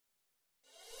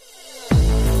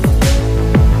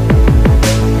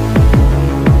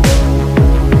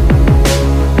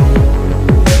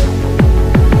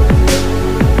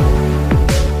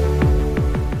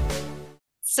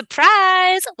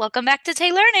Welcome back to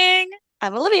Tay Learning.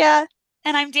 I'm Olivia.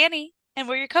 And I'm Danny, and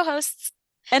we're your co-hosts.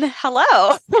 And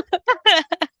hello.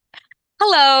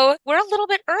 Hello. We're a little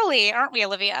bit early, aren't we,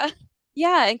 Olivia?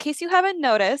 Yeah, in case you haven't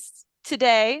noticed,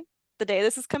 today, the day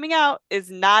this is coming out,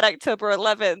 is not October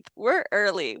 11th. We're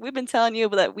early. We've been telling you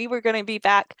that we were going to be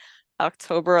back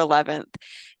October 11th.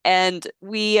 And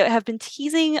we have been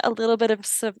teasing a little bit of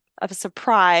a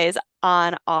surprise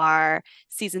on our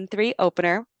season 3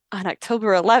 opener on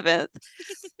October 11th.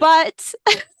 But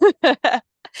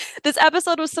this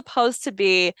episode was supposed to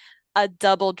be a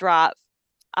double drop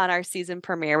on our season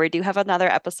premiere. We do have another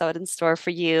episode in store for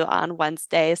you on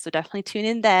Wednesday, so definitely tune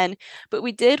in then. But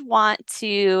we did want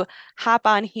to hop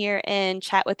on here and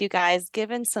chat with you guys,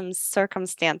 given some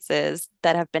circumstances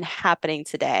that have been happening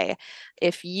today.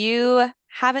 If you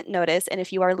haven't noticed, and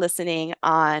if you are listening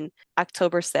on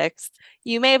October 6th,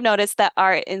 you may have noticed that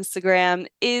our Instagram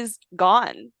is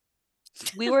gone.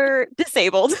 We were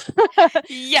disabled.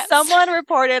 Yes. Someone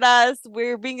reported us.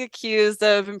 We're being accused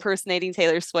of impersonating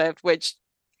Taylor Swift, which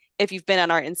if you've been on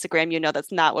our Instagram, you know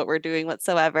that's not what we're doing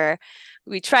whatsoever.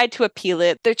 We tried to appeal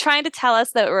it. They're trying to tell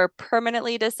us that we're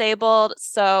permanently disabled,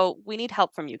 so we need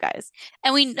help from you guys.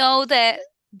 And we know that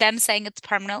them saying it's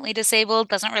permanently disabled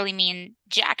doesn't really mean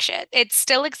jack shit. It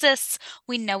still exists.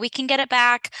 We know we can get it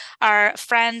back. Our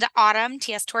friend Autumn,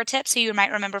 TS Tour Tips, who you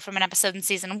might remember from an episode in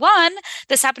season 1,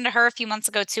 this happened to her a few months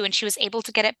ago too, and she was able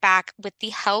to get it back with the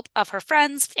help of her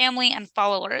friends, family, and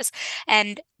followers.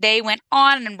 And they went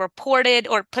on and reported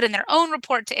or put in their own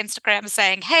report to Instagram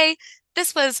saying, hey,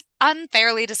 this was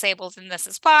unfairly disabled and this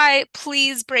is why.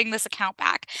 Please bring this account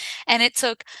back. And it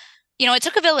took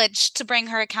a village to bring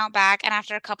her account back, and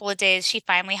after a couple of days, she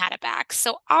finally had it back.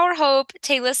 So our hope,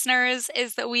 Tay listeners,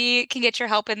 is that we can get your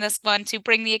help in this one to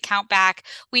bring the account back.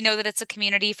 We know that it's a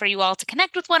community for you all to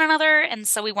connect with one another, and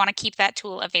so we want to keep that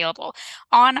tool available.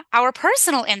 On our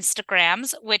personal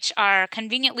Instagrams, which are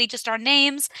conveniently just our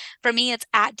names, for me, it's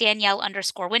at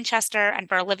Danielle_Winchester, and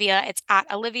for Olivia, it's at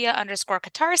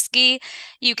Olivia_Katarski.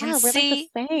 You can Ah, we're like the see,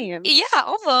 same. yeah,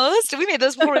 almost. We made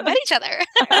those before we met each other.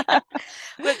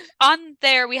 But on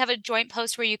there, we have a joint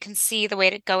post where you can see the way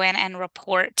to go in and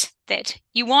report that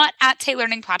you want at Tay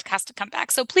Learning Podcast to come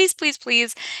back. So please, please,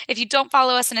 please, if you don't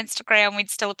follow us on Instagram,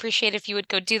 we'd still appreciate if you would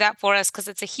go do that for us because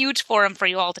it's a huge forum for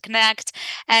you all to connect.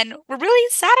 And we're really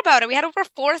sad about it. We had over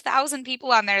 4,000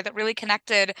 people on there that really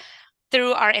connected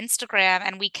through our Instagram,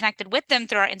 and we connected with them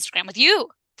through our Instagram, with you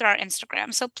through our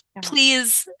Instagram. So Yeah.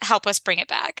 please help us bring it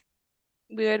back.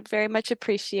 We would very much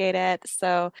appreciate it.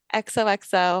 So,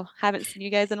 XOXO, haven't seen you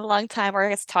guys in a long time, or I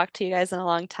guess talked to you guys in a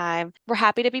long time. We're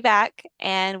happy to be back,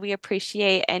 and we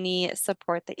appreciate any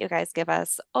support that you guys give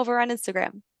us over on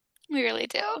Instagram. We really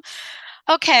do.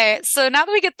 Okay, so now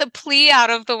that we get the plea out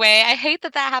of the way, I hate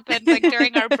that that happened like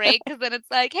during our break because then it's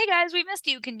like, hey guys, we missed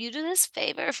you. Can you do this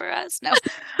favor for us? No,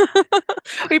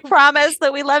 We promise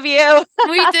that we love you.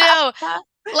 we do.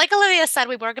 Like Olivia said,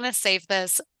 we were going to save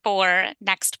this for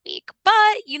next week, but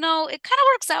it kind of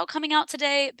works out coming out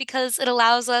today because it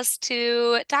allows us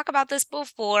to talk about this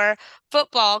before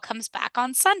football comes back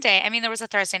on Sunday. I mean, there was a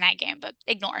Thursday night game, but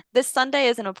ignore. This Sunday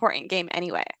is an important game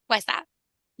anyway. Why's that?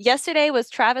 Yesterday was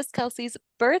Travis Kelce's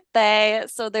birthday,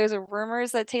 so there's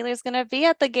rumors that Taylor's going to be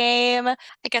at the game. I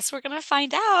guess we're going to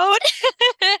find out.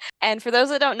 And for those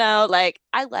that don't know, like,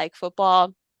 I like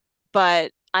football,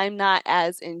 but I'm not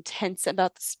as intense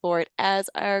about the sport as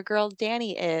our girl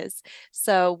Danny is.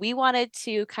 So we wanted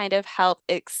to kind of help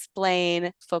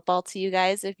explain football to you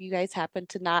guys if you guys happen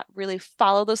to not really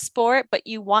follow the sport, but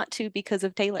you want to because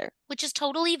of Taylor. Which is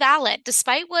totally valid.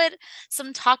 Despite what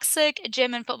some toxic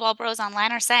gym and football bros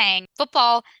online are saying,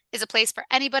 football is a place for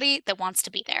anybody that wants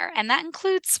to be there, and that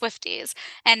includes Swifties.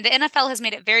 And the NFL has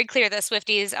made it very clear that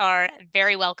Swifties are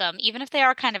very welcome, even if they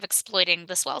are kind of exploiting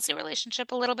the Swelce relationship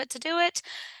a little bit to do it.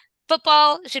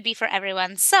 Football should be for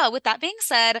everyone. So, with that being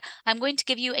said, I'm going to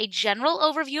give you a general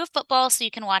overview of football so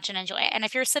you can watch and enjoy it. And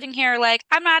if you're sitting here like,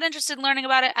 I'm not interested in learning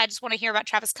about it, I just want to hear about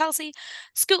Travis Kelce,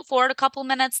 scoot forward a couple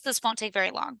minutes. This won't take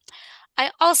very long.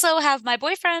 I also have my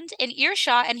boyfriend in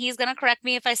earshot, and he's going to correct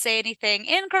me if I say anything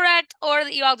incorrect or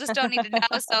that you all just don't need to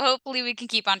know. So, hopefully, we can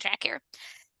keep on track here.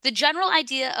 The general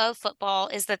idea of football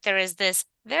is that there is this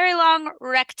very long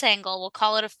rectangle, we'll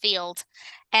call it a field,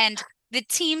 and the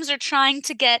teams are trying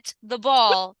to get the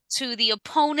ball to the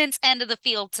opponent's end of the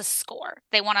field to score.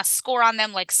 They want to score on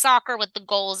them like soccer with the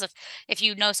goals if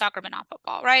you know soccer but not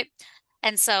football, right?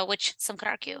 And so, which some could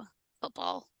argue,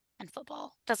 football and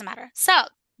football doesn't matter. So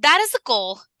that is the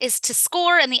goal, is to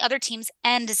score in the other team's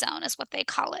end zone is what they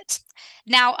call it.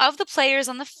 Now, of the players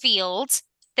on the field,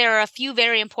 there are a few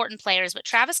very important players, but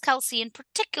Travis Kelce in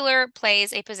particular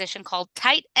plays a position called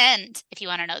tight end, if you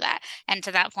want to know that. And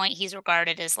to that point, he's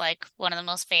regarded as like one of the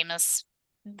most famous,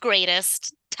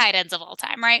 greatest tight ends of all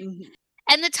time, right? Mhm.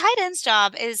 And the tight end's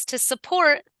job is to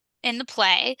support in the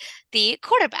play the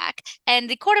quarterback. And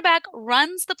the quarterback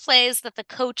runs the plays that the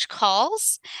coach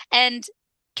calls and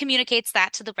communicates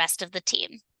that to the rest of the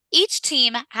team. Each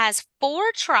team has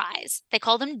 4 tries, they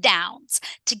call them downs,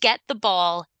 to get the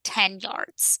ball 10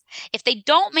 yards. If they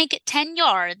don't make it 10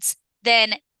 yards,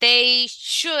 then they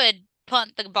should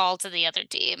punt the ball to the other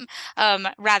team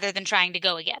rather than trying to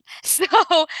go again. So,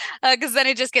 because then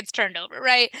it just gets turned over,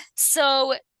 right?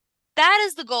 So that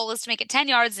is the goal, is to make it 10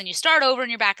 yards, and you start over and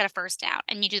you're back at a first down.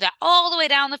 And you do that all the way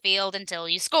down the field until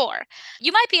you score.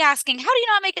 You might be asking, how do you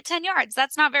not make it 10 yards?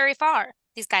 That's not very far.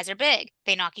 These guys are big.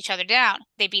 They knock each other down.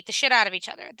 They beat the shit out of each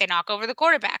other. They knock over the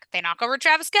quarterback. They knock over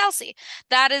Travis Kelce.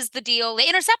 That is the deal. They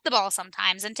intercept the ball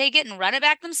sometimes and take it and run it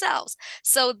back themselves.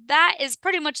 So that is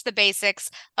pretty much the basics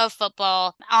of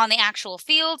football on the actual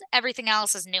field. Everything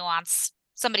else is nuance.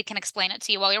 Somebody can explain it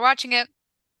to you while you're watching it.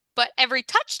 But every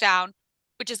touchdown,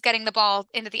 which is getting the ball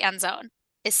into the end zone,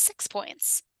 is 6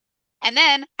 points. And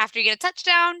then after you get a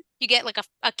touchdown, you get like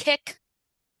a kick.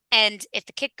 And if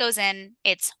the kick goes in,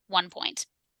 it's 1 point.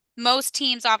 Most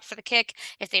teams opt for the kick.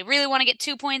 If they really want to get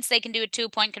 2 points, they can do a 2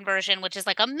 point conversion, which is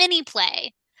like a mini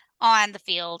play on the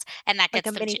field. And that Like gets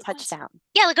a them mini 2 points. touchdown.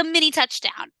 Yeah, like a mini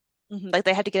touchdown. Like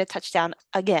they had to get a touchdown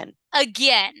again,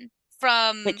 Again,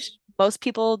 from which most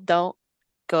people don't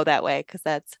go that way because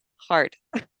that's hard.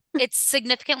 it's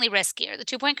significantly riskier. The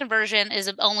 2 point conversion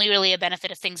is only really a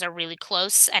benefit if things are really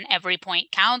close and every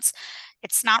point counts.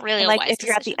 It's not really And a like wise if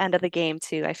you're at the decision. end of the game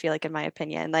too, I feel like in my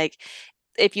opinion, like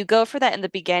if you go for that in the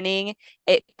beginning,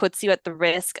 it puts you at the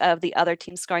risk of the other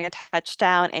team scoring a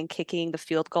touchdown and kicking the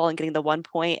field goal and getting the 1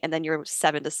 point, and then you're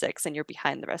 7-6 and you're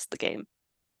behind the rest of the game.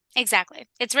 Exactly.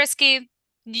 It's risky.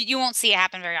 You won't see it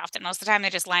happen very often. Most of the time, they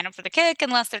just line up for the kick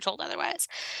unless they're told otherwise.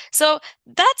 So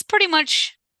that's pretty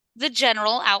much the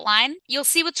general outline. You'll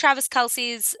see with Travis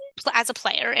Kelce's, as a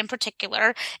player in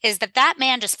particular, is that that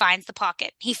man just finds the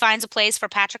pocket. He finds a place for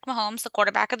Patrick Mahomes, the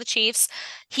quarterback of the Chiefs.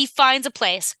 He finds a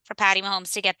place for Patty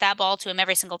Mahomes to get that ball to him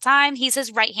every single time. He's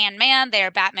his right-hand man. They are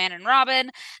Batman and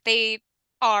Robin. They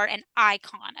are an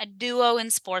icon, a duo in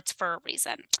sports for a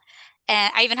reason.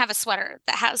 And I even have a sweater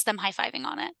that has them high-fiving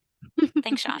on it.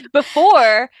 Thanks, Sean.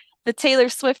 Before the Taylor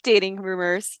Swift dating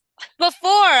rumors. Well,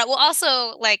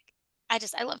 also, like,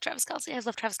 I love Travis Kelce. I've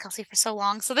loved Travis Kelce for so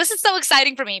long. So this is so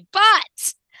exciting for me.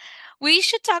 But we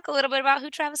should talk a little bit about who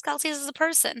Travis Kelce is as a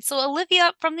person. So,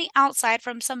 Olivia, from the outside,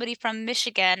 from somebody from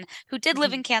Michigan who did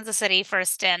live Mhm. in Kansas City for a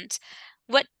stint,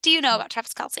 what do you know about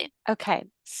Travis Kelce? Okay,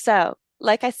 so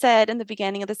like I said in the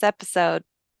beginning of this episode,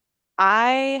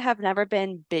 I have never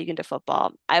been big into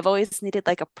football. I've always needed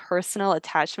like a personal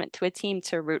attachment to a team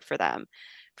to root for them.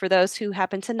 For those who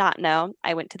happen to not know,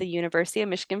 I went to the University of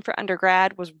Michigan for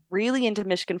undergrad, was really into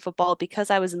Michigan football because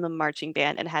I was in the marching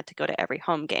band and had to go to every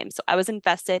home game. So I was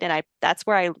invested and I that's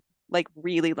where I like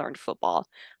really learned football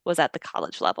was at the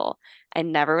college level. I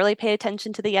never really paid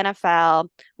attention to the NFL.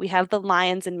 We have the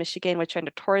Lions in Michigan, which are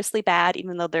notoriously bad,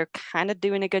 even though they're kind of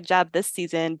doing a good job this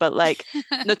season, but like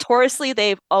notoriously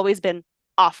they've always been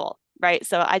awful, right?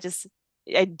 So I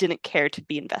didn't care to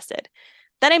be invested.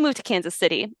 Then I moved to Kansas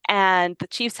City, and the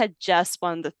Chiefs had just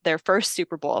won their first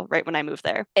Super Bowl right when I moved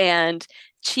there. And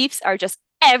Chiefs are just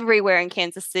everywhere in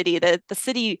Kansas City. The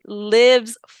city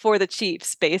lives for the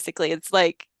Chiefs, basically. It's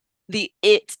like the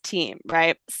it team,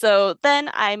 right? So then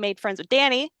I made friends with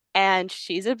Danny, and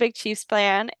she's a big Chiefs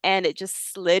fan, and it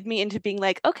just slid me into being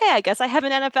like, okay, I guess I have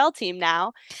an NFL team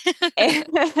now. And,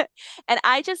 and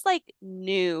I just like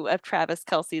knew of Travis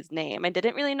Kelce's name. I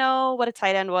didn't really know what a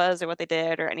tight end was or what they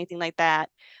did or anything like that.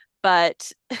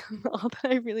 But all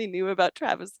that I really knew about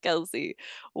Travis Kelce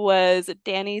was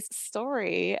Danny's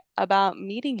story about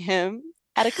meeting him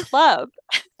at a club.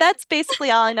 That's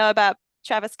basically all I know about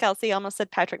Travis Kelce. I almost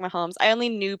said Patrick Mahomes. I only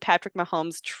knew Patrick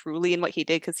Mahomes truly in what he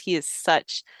did because he is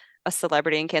such a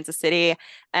celebrity in Kansas City. And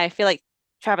I feel like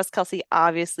Travis Kelce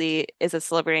obviously is a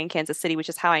celebrity in Kansas City, which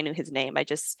is how I knew his name. I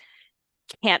just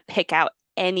can't pick out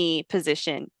any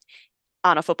position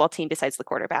on a football team besides the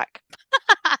quarterback,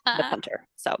 the punter.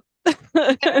 So Fair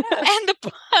enough. And the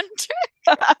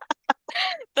punter.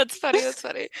 That's funny. That's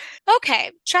funny.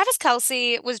 Okay. Travis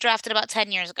Kelce was drafted about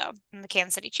 10 years ago in the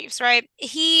Kansas City Chiefs, right?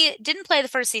 He didn't play the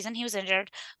first season. He was injured,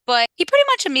 but he pretty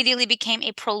much immediately became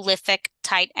a prolific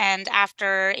tight end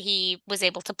after he was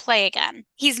able to play again.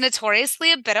 He's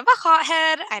notoriously a bit of a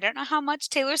hothead. I don't know how much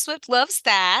Taylor Swift loves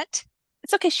that.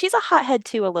 it's okay. She's a hothead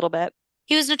too, a little bit.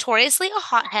 He was notoriously a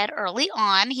hothead early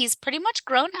on. He's pretty much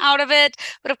grown out of it,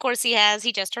 but of course he has.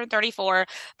 He just turned 34.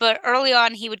 But early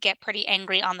on, he would get pretty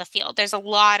angry on the field. There's a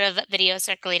lot of video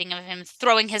circulating of him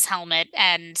throwing his helmet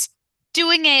and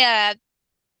doing a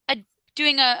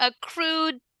doing a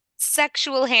crude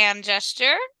sexual hand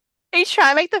gesture. Are you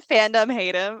trying to make the fandom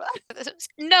hate him?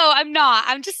 No, I'm not.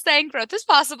 I'm just saying growth is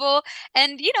possible.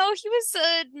 And, he was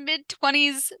a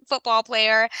mid-20s football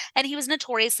player and he was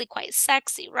notoriously quite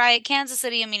sexy, right? Kansas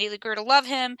City immediately grew to love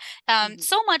him. Mhm.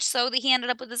 So much so that he ended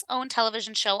up with his own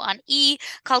television show on E!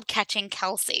 Called Catching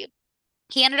Kelsey.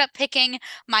 He ended up picking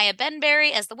Maya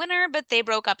Benberry as the winner, but they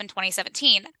broke up in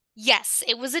 2017. Yes,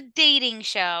 it was a dating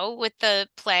show with the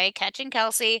play Catching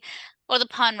Kelsey, or the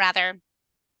pun rather.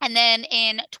 And then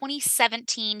in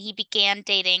 2017, he began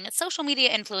dating social media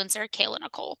influencer Kayla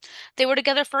Nicole. They were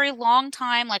together for a long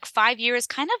time, like 5 years,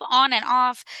 kind of on and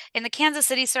off. In the Kansas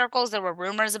City circles, there were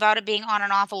rumors about it being on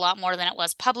and off a lot more than it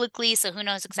was publicly. So who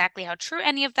knows exactly how true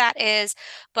any of that is.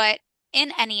 But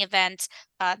in any event,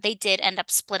 they did end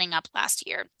up splitting up last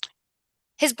year.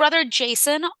 His brother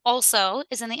Jason also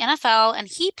is in the NFL and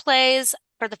he plays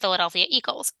for the Philadelphia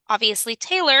Eagles. Obviously,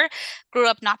 Taylor grew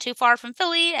up not too far from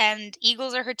Philly, and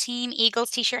Eagles are her team.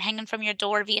 Eagles t-shirt hanging from your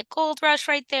door via Gold Rush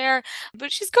right there.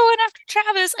 But she's going after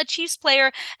Travis, a Chiefs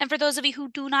player. And for those of you who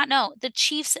do not know, the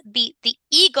Chiefs beat the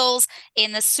Eagles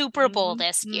in the Super Bowl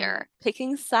this Mhm. year.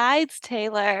 Picking sides,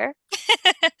 Taylor.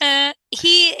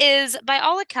 He is, by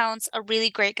all accounts, a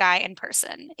really great guy in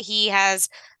person. He has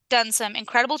done some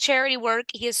incredible charity work.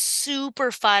 He is super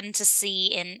fun to see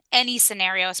in any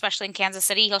scenario, especially in Kansas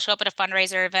City. He'll show up at a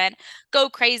fundraiser event, go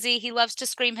crazy. He loves to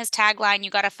scream his tagline, "You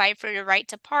gotta fight for your right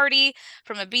to party,"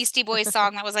 from a Beastie Boys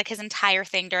song. That was like his entire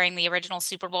thing during the original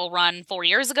Super Bowl run 4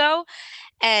 years ago.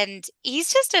 And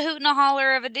he's just a hoot and a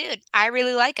holler of a dude. I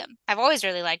really like him. I've always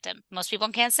really liked him. Most people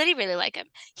in Kansas City really like him.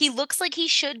 He looks like he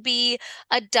should be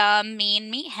a dumb,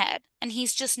 mean meathead, and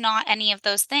he's just not any of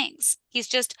those things. He's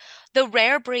just the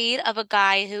rare breed of a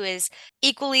guy who is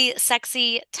equally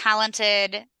sexy,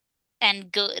 talented,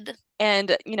 and good.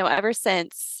 And, ever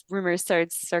since rumors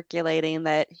started circulating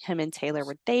that him and Taylor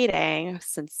were dating,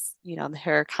 since,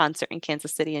 her concert in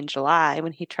Kansas City in July,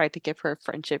 when he tried to give her a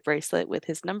friendship bracelet with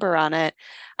his number on it,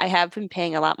 I have been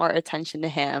paying a lot more attention to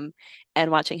him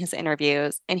and watching his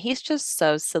interviews. And he's just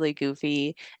so silly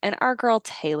goofy. And our girl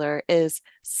Taylor is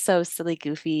so silly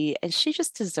goofy. And she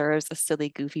just deserves a silly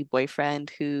goofy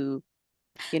boyfriend who,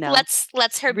 you know, Let's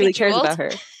her really cares bejeweled. about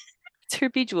her. It's her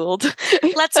bejeweled.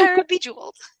 Let's her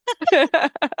bejeweled.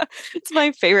 It's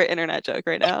my favorite internet joke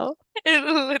right now. It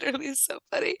literally is so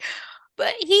funny.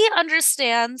 But he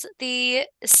understands the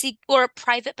or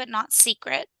private but not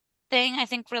secret thing, I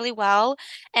think, really well.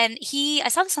 And I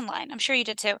saw this online. I'm sure you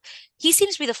did too. He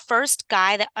seems to be the first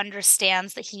guy that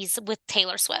understands that he's with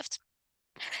Taylor Swift.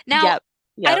 Now, Yep.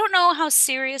 I Yep. don't know how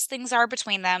serious things are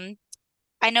between them.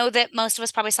 I know that most of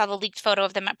us probably saw the leaked photo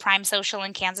of them at Prime Social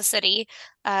in Kansas City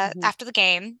Mhm. after the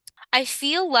game. I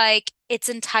feel like it's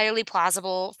entirely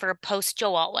plausible for post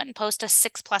Joe Alwyn, post a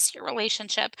 6+ year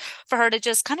relationship, for her to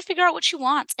just kind of figure out what she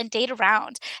wants and date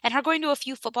around. And her going to a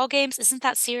few football games isn't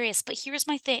that serious. But here's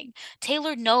my thing: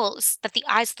 Taylor knows that the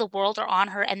eyes of the world are on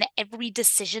her and that every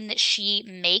decision that she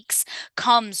makes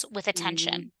comes with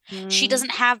attention. She Mhm.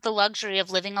 doesn't have the luxury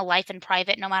of living a life in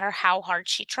private no matter how hard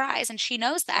she tries. And she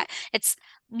knows that. It's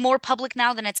more public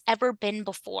now than it's ever been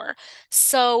before.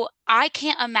 So I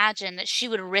can't imagine that she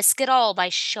would risk it all by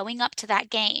showing up to that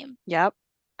game. Yep.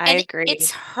 I And agree.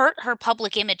 it's hurt her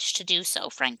public image to do so,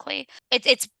 frankly.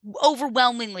 It's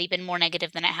overwhelmingly been more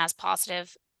negative than it has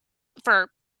positive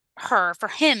for her. For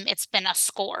him, it's been a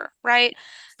score, right?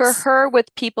 For S- her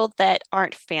with people that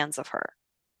aren't fans of her,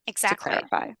 to exactly.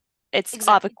 clarify. It's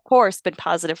of Exactly. course been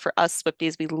positive for us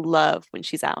Swifties. We love when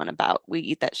she's out and about. We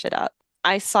eat that shit up.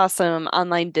 I saw some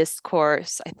online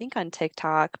discourse, I think on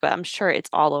TikTok, but I'm sure it's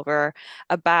all over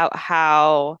about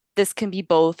how this can be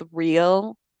both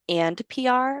real and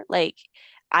PR. Like,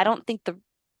 I don't think the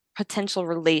potential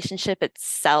relationship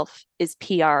itself is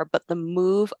PR, but the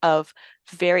move of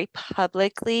very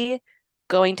publicly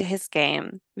going to his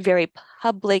game, very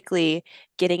publicly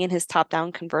getting in his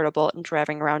top-down convertible and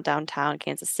driving around downtown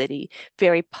Kansas City,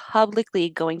 very publicly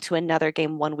going to another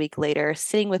game 1 week later,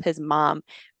 sitting with his mom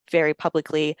very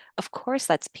publicly. Of course,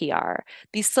 that's PR.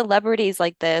 These celebrities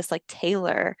like this, like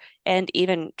Taylor and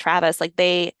even Travis, like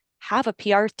they have a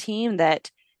PR team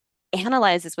that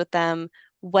analyzes with them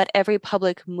what every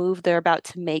public move they're about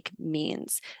to make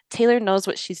means. Taylor knows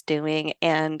what she's doing.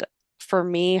 And for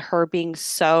me, her being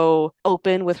so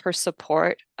open with her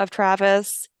support of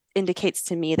Travis indicates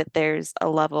to me that there's a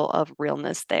level of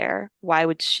realness there. Why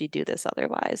would she do this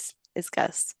otherwise? Is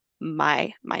guess.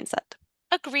 my mindset.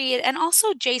 Agreed. And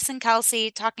also Jason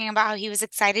Kelsey talking about how he was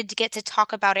excited to get to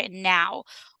talk about it now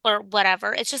or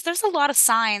whatever. It's just there's a lot of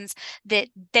signs that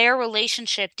their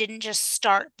relationship didn't just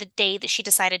start the day that she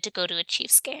decided to go to a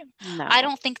Chiefs game. I No.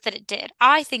 don't think that it did.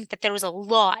 I think that there was a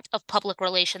lot of public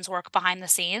relations work behind the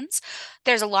scenes.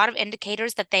 There's a lot of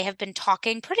indicators that they have been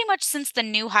talking pretty much since the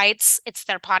New Heights, it's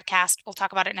their podcast. We'll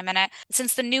talk about it in a minute.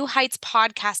 Since the New Heights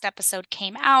podcast episode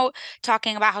came out,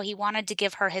 talking about how he wanted to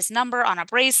give her his number on a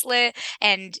bracelet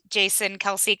and Jason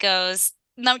Kelsey goes,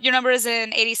 no, your number is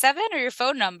in 87 or your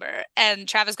phone number? And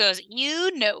Travis goes,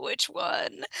 you know which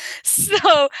one.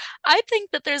 So I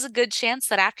think that there's a good chance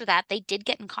that after that, they did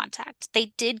get in contact.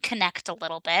 They did connect a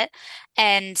little bit.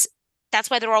 And that's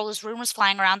why there were all those rumors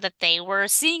flying around that they were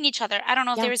seeing each other. I don't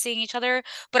know if they Yeah. were seeing each other,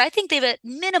 but I think they've at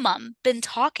minimum been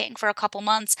talking for a couple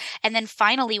months. And then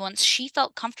finally, once she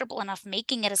felt comfortable enough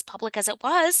making it as public as it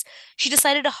was, she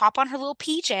decided to hop on her little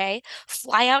PJ,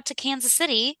 fly out to Kansas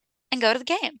City, and go to the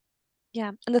game.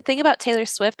 Yeah. And the thing about Taylor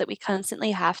Swift that we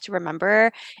constantly have to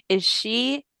remember is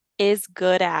she is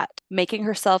good at making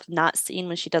herself not seen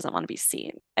when she doesn't want to be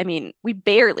seen. I mean, we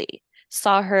barely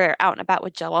saw her out and about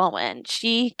with Joe Alwyn.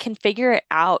 She can figure it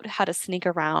out how to sneak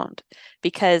around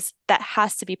because that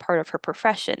has to be part of her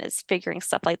profession is figuring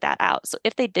stuff like that out. So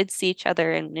if they did see each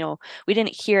other and, we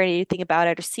didn't hear anything about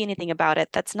it or see anything about it,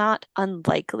 that's not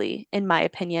unlikely, in my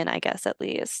opinion, I guess at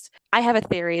least. I have a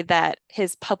theory that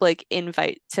his public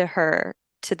invite to her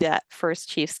to that first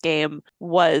Chiefs game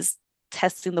was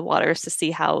testing the waters to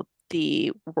see how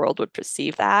the world would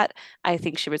perceive that. I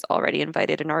think she was already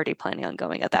invited and already planning on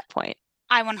going at that point.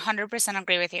 I 100%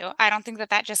 agree with you. I don't think that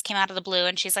that just came out of the blue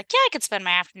and she's like, yeah, I could spend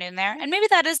my afternoon there. And maybe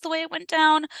that is the way it went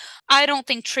down. I don't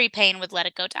think Tree Payne would let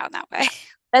it go down that way.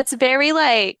 That's very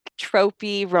like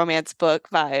tropey romance book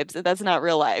vibes. That's not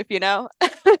real life, you know?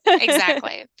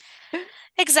 Exactly.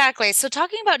 Exactly. So,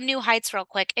 talking about New Heights, real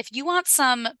quick, if you want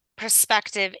some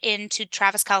perspective into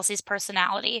Travis Kelce's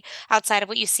personality outside of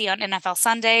what you see on NFL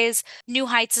Sundays, New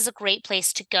Heights is a great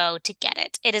place to go to get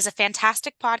it. It is a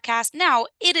fantastic podcast. Now,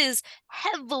 it is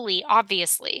heavily,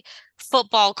 obviously,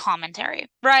 football commentary,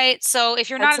 right? So, if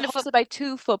you're not That's into hosted by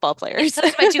two football it's players.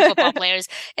 hosted by two football players.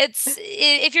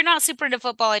 If you're not super into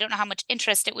football, I don't know how much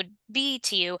interest it would be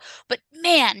to you, but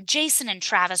man, Jason and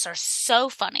Travis are so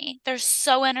funny. They're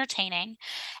so entertaining,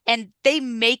 and they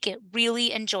make it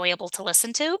really enjoyable to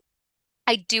listen to.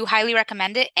 I do highly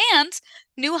recommend it. And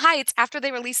New Heights, after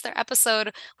they released their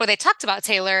episode where they talked about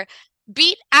Taylor,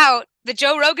 beat out the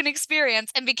Joe Rogan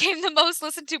Experience and became the most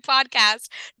listened to podcast,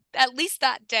 at least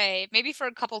that day, maybe for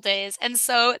a couple days. And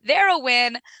so they're a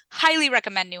win. Highly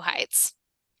recommend New Heights.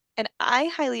 And I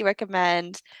highly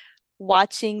recommend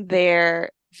watching their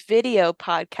video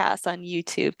podcast on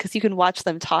YouTube because you can watch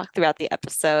them talk throughout the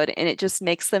episode and it just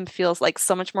makes them feel like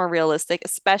so much more realistic,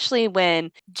 especially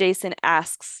when Jason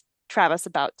asks Travis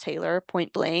about Taylor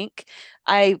point blank.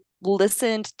 I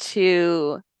listened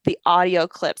to the audio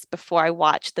clips before I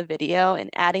watched the video, and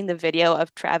adding the video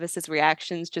of Travis's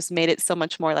reactions just made it so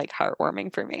much more like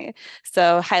heartwarming for me.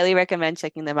 So, highly recommend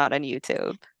checking them out on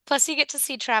YouTube. Plus, you get to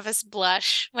see Travis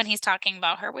blush when he's talking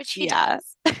about her, which he Yeah.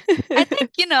 does. I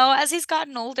think, as he's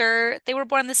gotten older, they were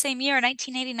born the same year,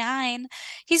 1989.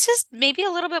 He's just maybe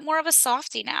a little bit more of a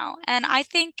softie now. And I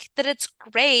think that it's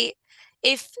great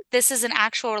if this is an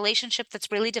actual relationship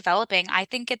that's really developing. I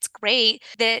think it's great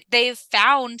that they've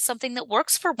found something that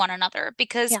works for one another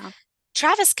because Yeah.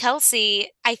 Travis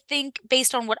Kelsey, I think,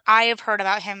 based on what I have heard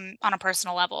about him on a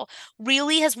personal level,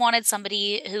 really has wanted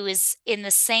somebody who is in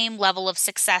the same level of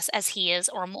success as he is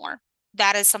or more.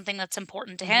 That is something that's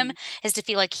important to him, Mhm. is to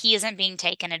feel like he isn't being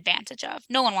taken advantage of.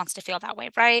 No one wants to feel that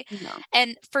way, right? No.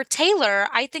 And for Taylor,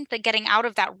 I think that getting out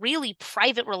of that really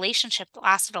private relationship that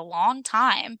lasted a long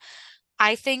time,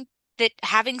 I think that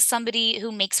having somebody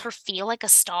who makes her feel like a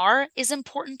star is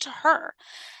important to her.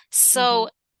 Mhm. So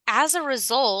as a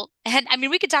result, and I mean,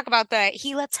 we could talk about the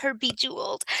he lets her be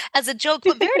jeweled as a joke,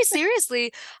 but very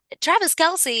seriously, Travis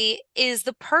Kelsey is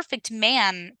the perfect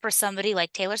man for somebody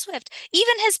like Taylor Swift.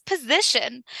 Even his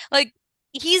position, like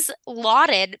he's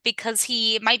lauded because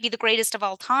he might be the greatest of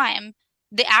all time,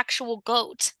 the actual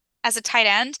GOAT as a tight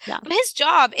end, Yeah. but his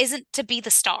job isn't to be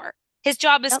the star. His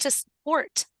job is Yep. to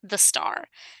support the star.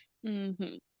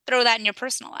 Mhm. Throw that in your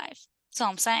personal life. That's all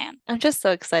I'm saying. I'm just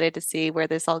so excited to see where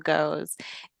this all goes.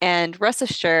 And rest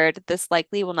assured, this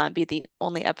likely will not be the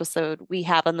only episode we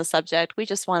have on the subject. We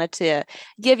just wanted to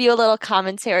give you a little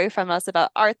commentary from us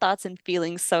about our thoughts and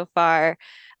feelings so far.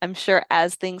 I'm sure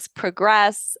as things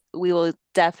progress, we will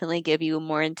definitely give you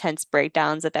more intense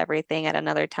breakdowns of everything at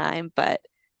another time. But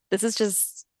this is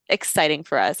just exciting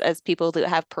for us as people that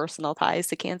have personal ties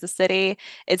to Kansas City.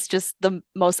 It's just the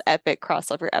most epic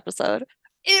crossover episode.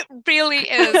 It really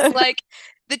is. Like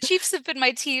the Chiefs have been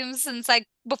my team since like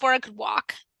before I could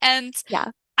walk. And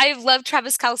Yeah. I've loved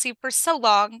Travis Kelce for so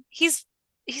long. He's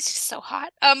just so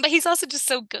hot. But he's also just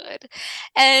so good.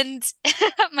 And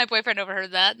my boyfriend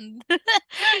overheard that and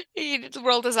he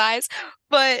rolled his eyes.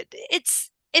 But it's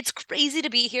crazy to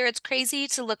be here. It's crazy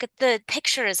to look at the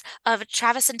pictures of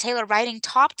Travis and Taylor riding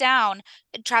top down.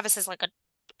 Travis is like a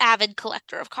avid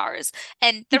collector of cars,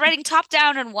 and they're riding top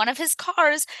down in one of his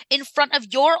cars in front of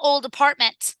your old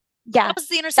apartment. Yeah. That was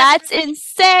the intersection. That's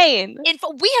insane.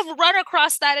 We have run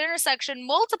across that intersection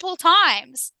multiple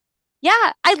times.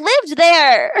 Yeah, I lived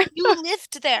there. You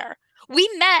lived there. We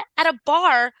met at a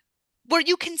bar where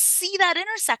you can see that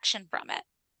intersection from it.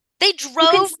 They You can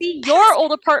drove see your past.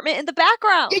 old apartment in the Yeah,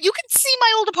 background. you can see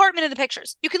my old apartment in the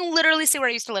pictures. You can literally see where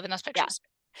I used to live in those Yeah. pictures.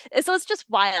 So it's just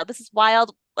wild. This is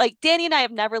wild. Like Danny and I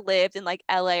have never lived in like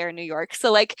LA or New York.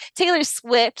 So like Taylor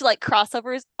Swift like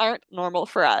crossovers aren't normal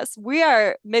for us. We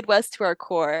are Midwest to our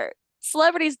core.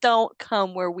 Celebrities don't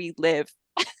come where we live.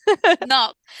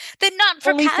 No, then not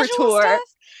for Only for casual tour. stuff.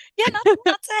 Yeah,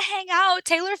 not to hang out.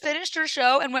 Taylor finished her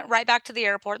show and went right back to the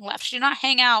airport and left. She did not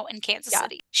hang out in Kansas Yeah.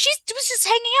 City. She was just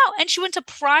hanging out, and she went to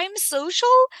Prime Social.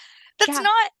 That's Yeah.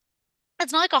 not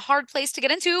that's not like a hard place to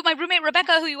get into. My roommate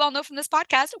Rebecca, who you all know from this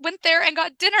podcast, went there and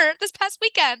got dinner this past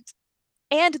weekend.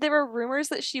 And there were rumors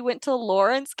that she went to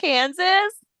Lawrence,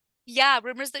 Kansas, Yeah,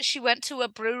 rumors that she went to a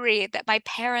brewery that my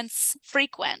parents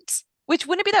frequent. which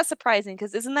wouldn't be that surprising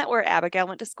because isn't that where Abigail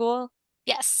went to school?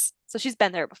 Yes. So she's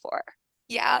been there before.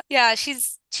 Yeah, yeah,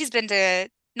 she's been to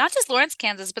not just Lawrence,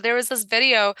 Kansas, but there was this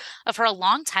video of her a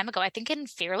long time ago, I think in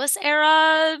Fearless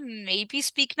era, maybe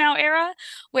Speak Now era,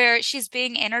 where she's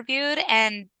being interviewed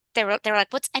and they were like,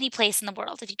 "What's any place in the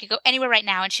world if you could go anywhere right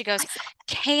now?" And she goes, I saw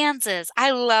 "Kansas.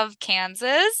 I love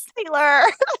Kansas." Taylor.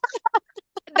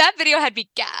 That video had me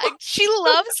gagged. She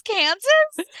loves Kansas.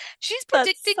 She's That's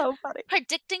predicting so funny.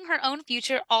 predicting her own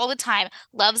future all the time.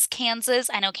 Loves Kansas.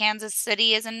 I know Kansas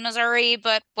City is in Missouri,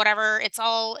 but whatever. We It's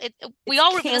all root for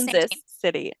the same Kansas team.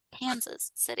 City.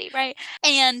 Kansas City, right?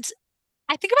 And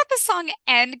I think about the song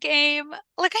Endgame.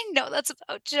 Like I know that's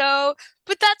about Joe,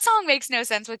 but that song makes no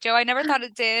sense with Joe. I never thought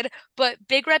it did. But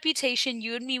big reputation,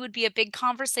 you and me would be a big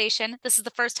conversation. This is the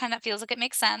first time that feels like it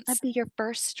makes That'd sense. be your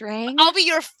first string. I'll be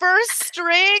your first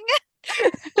string.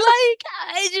 Like,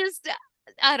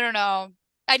 I don't know.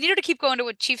 I need her to keep going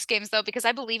to Chiefs games though, because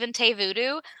I believe in Tay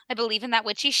Voodoo. I believe in that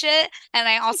witchy shit, and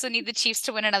I also need the Chiefs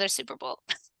to win another Super Bowl.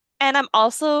 And I'm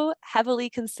also heavily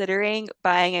considering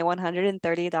buying a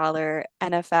 $130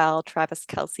 NFL Travis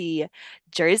Kelce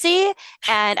jersey.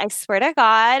 And I swear to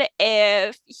God,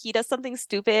 if he does something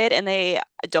stupid and they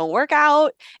don't work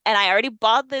out, and I already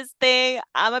bought this thing,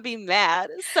 I'm gonna be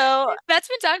mad. So Matt's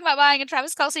been talking about buying a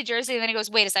Travis Kelce jersey, and then he goes,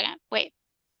 "Wait a second, wait,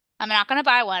 I'm not gonna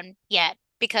buy one yet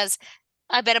because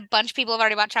I bet a bunch of people have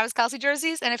already bought Travis Kelce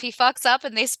jerseys, and if he fucks up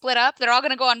and they split up, they're all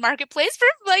gonna go on Marketplace for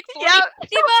like 40, yeah,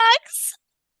 50 bucks."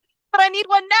 but I need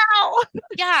one now.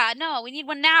 Yeah, no, we need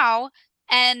one now.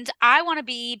 And I want to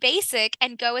be basic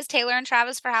and go as Taylor and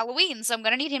Travis for Halloween. So I'm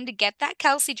going to need him to get that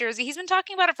Kelce jersey. He's been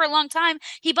talking about it for a long time.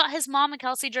 He bought his mom a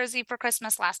Kelce jersey for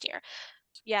Christmas last year.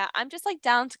 Yeah, I'm just like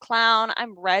down to clown.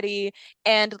 I'm ready.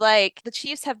 And like the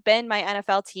Chiefs have been my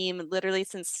NFL team literally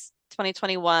since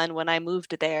 2021 when I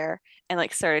moved there and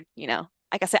like started,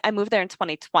 like I said, I moved there in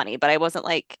 2020, but I wasn't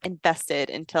like invested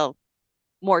until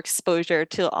more exposure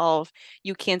to all of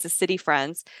you Kansas City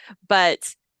friends.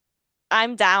 But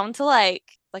I'm down to like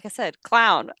I said,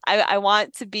 clown. I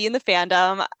want to be in the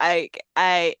fandom.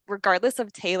 I regardless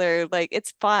of Taylor, like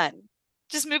it's fun.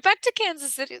 Just move back to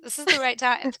Kansas City. This is the right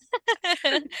time.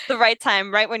 The right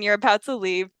time, right when you're about to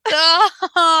leave.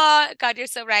 Oh, God, you're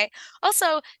so right.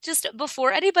 Also, just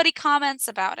before anybody comments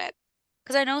about it,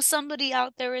 because I know somebody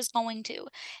out there is going to,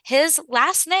 his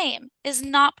last name is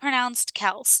not pronounced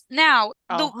Kels. Now,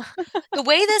 Oh. the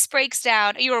way this breaks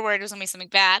down, you were worried it was gonna be something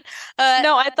bad.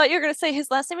 No, I thought you were gonna say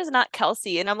his last name is not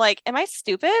Kelsey, and I'm like, am I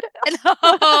stupid? No,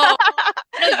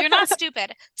 no, you're not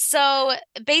stupid. So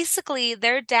basically,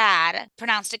 their dad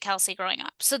pronounced it Kelsey growing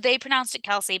up. So they pronounced it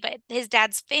Kelsey, but his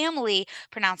dad's family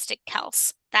pronounced it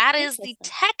Kels. That is the Interesting.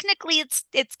 technically it's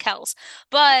Kels,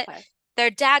 but Okay. their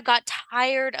dad got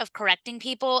tired of correcting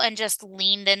people and just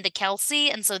leaned into Kelsey,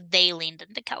 and so they leaned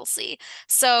into Kelsey.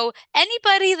 So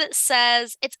anybody that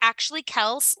says it's actually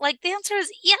Kels, like the answer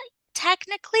is yeah,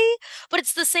 technically, but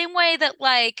it's the same way that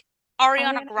like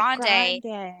Ariana Ariana Grande,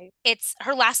 Grande, it's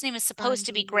her last name is supposed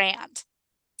to be Grande, Grand,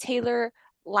 Taylor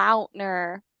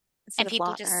Lautner instead and of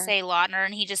people just Lautner. say Lautner,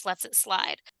 and he just lets it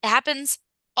slide. It happens.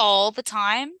 all the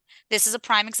time. This is a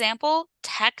prime example.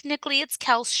 Technically, it's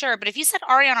Kels, sure, but if you said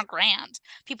Ariana Grande,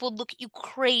 people would look at you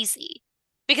crazy.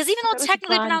 Because even I though thought it's it was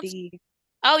technically pronounced, Grande.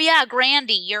 oh yeah,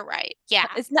 Grandy, you're right. Yeah,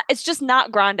 It's not. It's just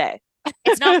not Grande.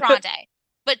 it's not Grande,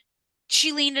 but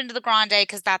she leaned into the Grande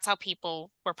because that's how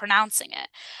people were pronouncing it.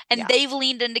 And Yeah, they've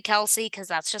leaned into Kelsey because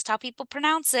that's just how people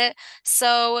pronounce it.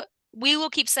 So we will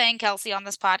keep saying Kelsey on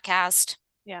this podcast.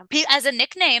 yeah. As a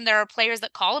nickname, there are players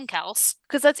that call him Kels.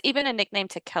 Because that's even a nickname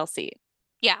to Kelsey.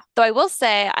 Yeah. Though I will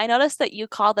say, I noticed that you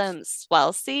call them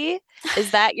Swelce.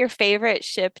 Is that your favorite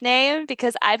ship name?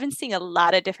 Because I've been seeing a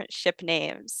lot of different ship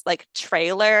names, like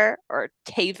Trailer or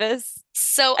Tayvis.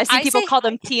 So I've seen I people say call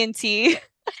them TNT.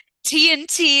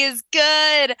 TNT is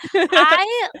good.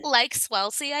 I like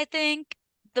Swelce, I think,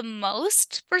 the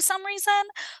most for some reason,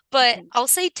 but I'll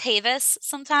say Tavis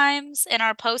sometimes in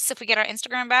our posts if we get our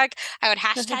Instagram back. I would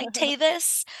hashtag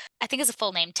Tavis. I think it's a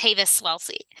full name, Tavis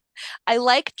Swelce. I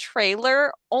like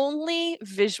Trailer only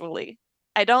visually.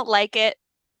 I don't like it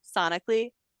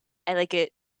sonically. I like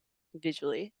it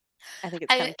visually. I think it's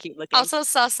kind I of cute looking. also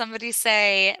saw somebody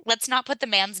say, let's not put the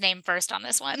man's name first on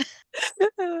this one.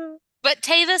 But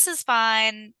Tavis is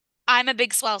fine. I'm a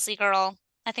big Swelce girl.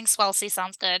 I think Swelce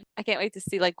sounds good. I can't wait to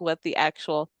see like what the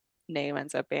actual name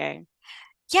ends up being.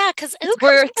 Yeah, because who comes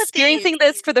We're up with these? experiencing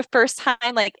this for the first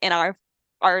time, like in our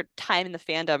time in the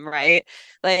fandom, right?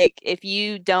 Like, if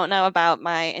you don't know about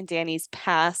my and Danny's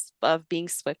past of being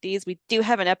Swifties, we do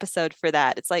have an episode for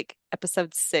that. It's like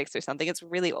episode 6 or something. It's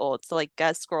really old, so like,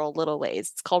 guys, scroll a little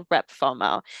ways. It's called Rep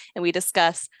FOMO, and we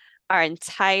discuss our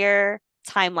entire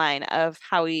timeline of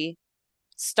how we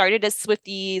started as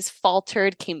Swifties,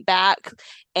 faltered, came back,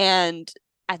 and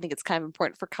I think it's kind of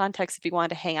important for context if you wanted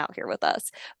to hang out here with us.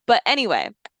 But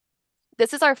anyway,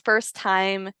 this is our first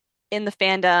time in the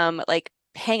fandom, like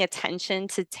paying attention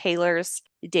to Taylor's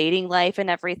dating life and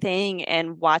everything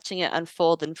and watching it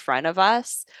unfold in front of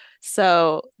us.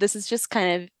 So this is just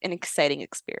kind of an exciting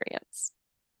experience.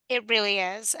 It really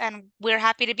is. And we're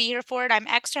happy to be here for it. I'm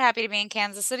extra happy to be in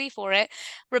Kansas City for it.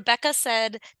 Rebecca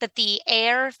said that the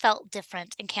air felt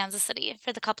different in Kansas City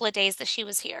for the couple of days that she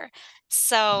was here.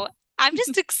 So I'm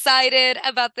just excited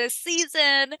about this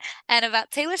season and about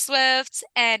Taylor Swift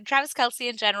and Travis Kelce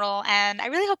in general. And I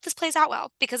really hope this plays out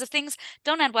well because if things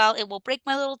don't end well, it will break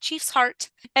my little Chiefs heart.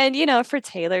 And for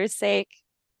Taylor's sake,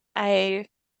 I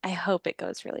I hope it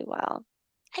goes really well.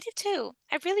 I do too.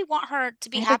 I really want her to I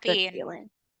be have a good happy and feeling.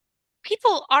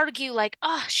 people argue like,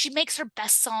 oh, she makes her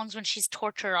best songs when she's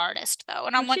torture artist though.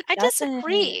 And No, I'm like, she I doesn't.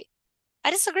 disagree. I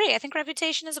disagree. I think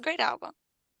Reputation is a great album.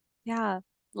 Yeah.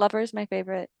 Lover's my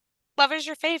favorite. Lover's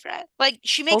your favorite. Like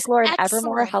Folklore and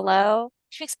Evermore, hello.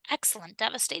 she makes excellent,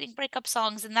 devastating breakup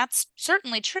songs, and that's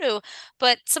certainly true.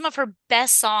 But some of her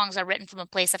best songs are written from a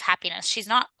place of happiness. She's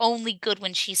not only good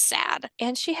when she's sad.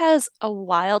 And she has a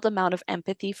wild amount of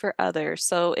empathy for others.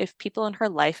 So if people in her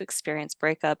life experience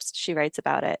breakups, she writes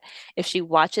about it. If she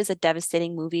watches a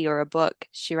devastating movie or a book,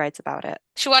 she writes about it.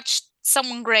 She watched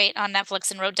Someone Great on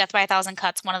Netflix and wrote Death by a Thousand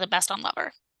Cuts, one of the best on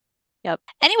Lover. Yep.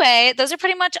 Anyway, those are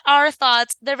pretty much our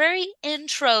thoughts. They're very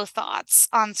intro thoughts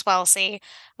on Swelsey.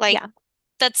 Like Yeah.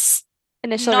 that's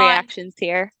Initial not, reactions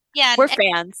here. yeah, We're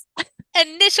fans.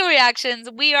 initial reactions.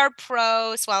 We are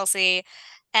pro Swelsey,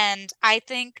 and I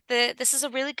think that this is a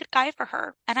really good guy for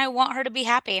her, and I want her to be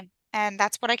happy, and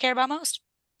that's what I care about most,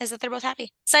 is that they're both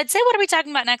happy. So I'd say what are we talking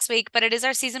about next week? But it is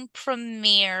our season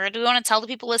premiere. Do we want to tell the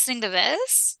people listening to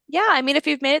this? Yeah, I mean, if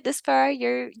you've made it this far,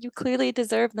 you clearly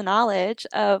deserve the knowledge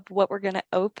of what we're gonna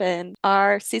open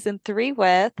our season 3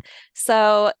 with.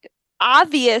 So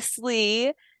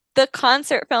obviously, the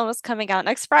concert film is coming out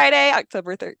next Friday,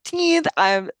 October 13th.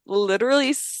 I'm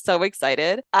literally so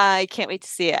excited. I can't wait to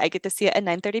see it. I get to see it at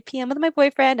 9:30 p.m. with my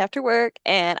boyfriend after work,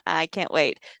 and I can't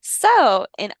wait. So,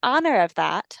 in honor of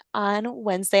that, on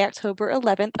Wednesday, October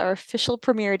 11th, our official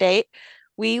premiere date,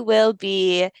 we will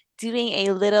be doing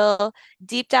a little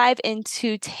deep dive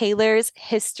into Taylor's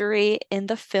history in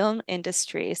the film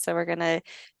industry. So we're going to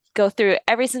go through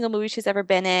every single movie she's ever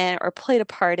been in or played a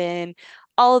part in,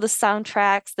 all of the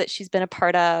soundtracks that she's been a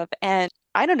part of. And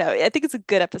I don't know, I think it's a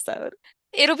good episode.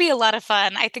 It'll be a lot of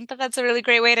fun. I think that that's a really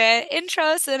great way to intro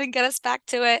us in and get us back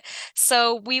to it.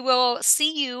 So we will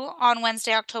see you on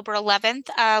Wednesday, October 11th.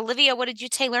 Livia, what did you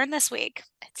Tay learn this week?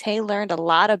 Tay learned a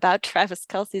lot about Travis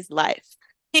Kelce's life.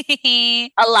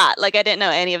 A lot. Like, I didn't know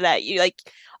any of that. You like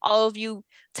all of you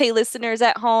Tay listeners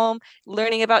at home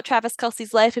learning about Travis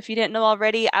Kelce's life. If you didn't know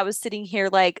already, I was sitting here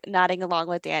like nodding along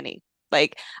with Danny.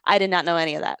 Like, I did not know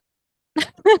any of that.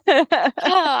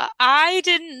 I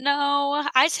didn't know.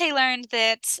 learned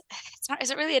that it's not,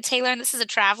 is it really a Tay learn? This is a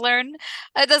Trav learn.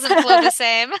 It doesn't flow the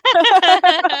same.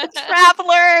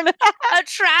 Traveler. A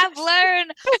Trav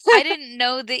learn. I didn't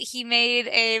know that he made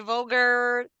a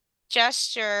vulgar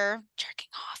gesture, jerking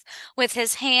off, with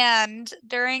his hand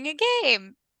during a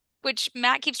game, which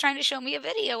Matt keeps trying to show me a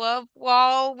video of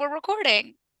while we're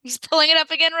recording. He's pulling it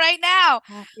up again right now.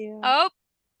 Matthew. Oh,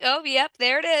 oh, yep,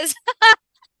 there it is.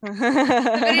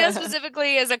 The video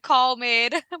specifically is a call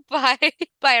made by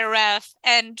a ref,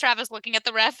 and Travis looking at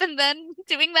the ref and then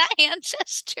doing that hand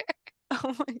gesture,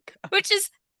 Oh my which is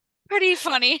pretty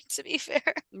funny to be fair.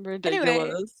 God. Anyway,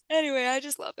 Ridiculous. I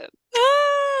just love it.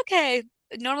 Okay.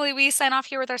 Normally we sign off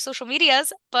here with our social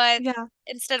medias, but Yeah.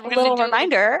 instead A we're going to little do a little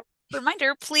reminder.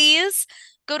 reminder. Please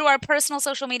go to our personal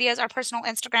social medias, our personal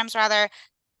Instagrams rather,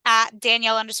 at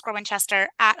Danielle_Winchester,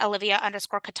 at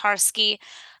Olivia_Katarski.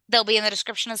 They'll be in the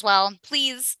description as well.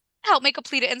 Please help make a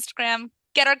plea to Instagram,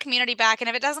 get our community back. And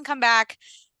if it doesn't come back,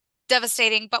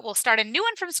 devastating, but we'll start a new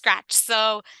one from scratch.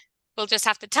 So we'll just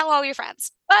have to tell all your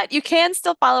friends. But you can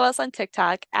still follow us on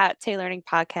TikTok at Tay Learning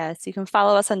Podcast. You can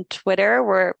follow us on Twitter.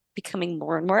 We're becoming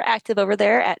more and more active over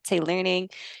there at Tay Learning.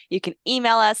 You can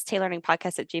email us,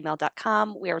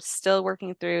 taylearningpodcast@gmail.com. We are still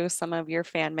working through some of your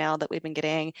fan mail that we've been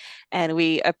getting, and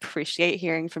we appreciate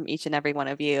hearing from each and every one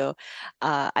of you.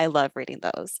 I love reading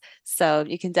those. So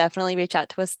you can definitely reach out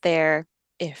to us there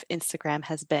if Instagram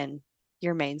has been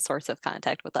your main source of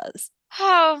contact with us.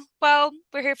 Oh, well,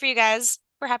 we're here for you guys.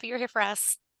 We're happy you're here for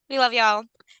us. We love y'all.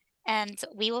 And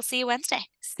we will see you Wednesday.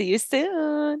 See you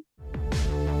soon.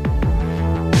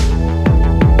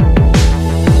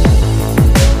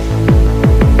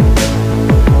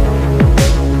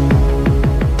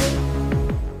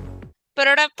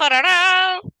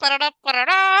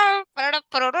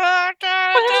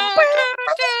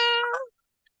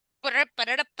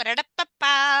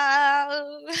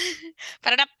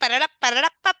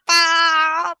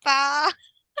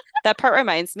 That part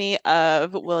reminds me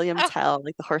of William Oh, Tell,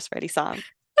 like the horse ready song. I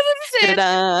was gonna say,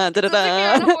 Da-da-da, it sounds like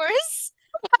you're on a da-da-da.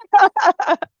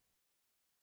 horse.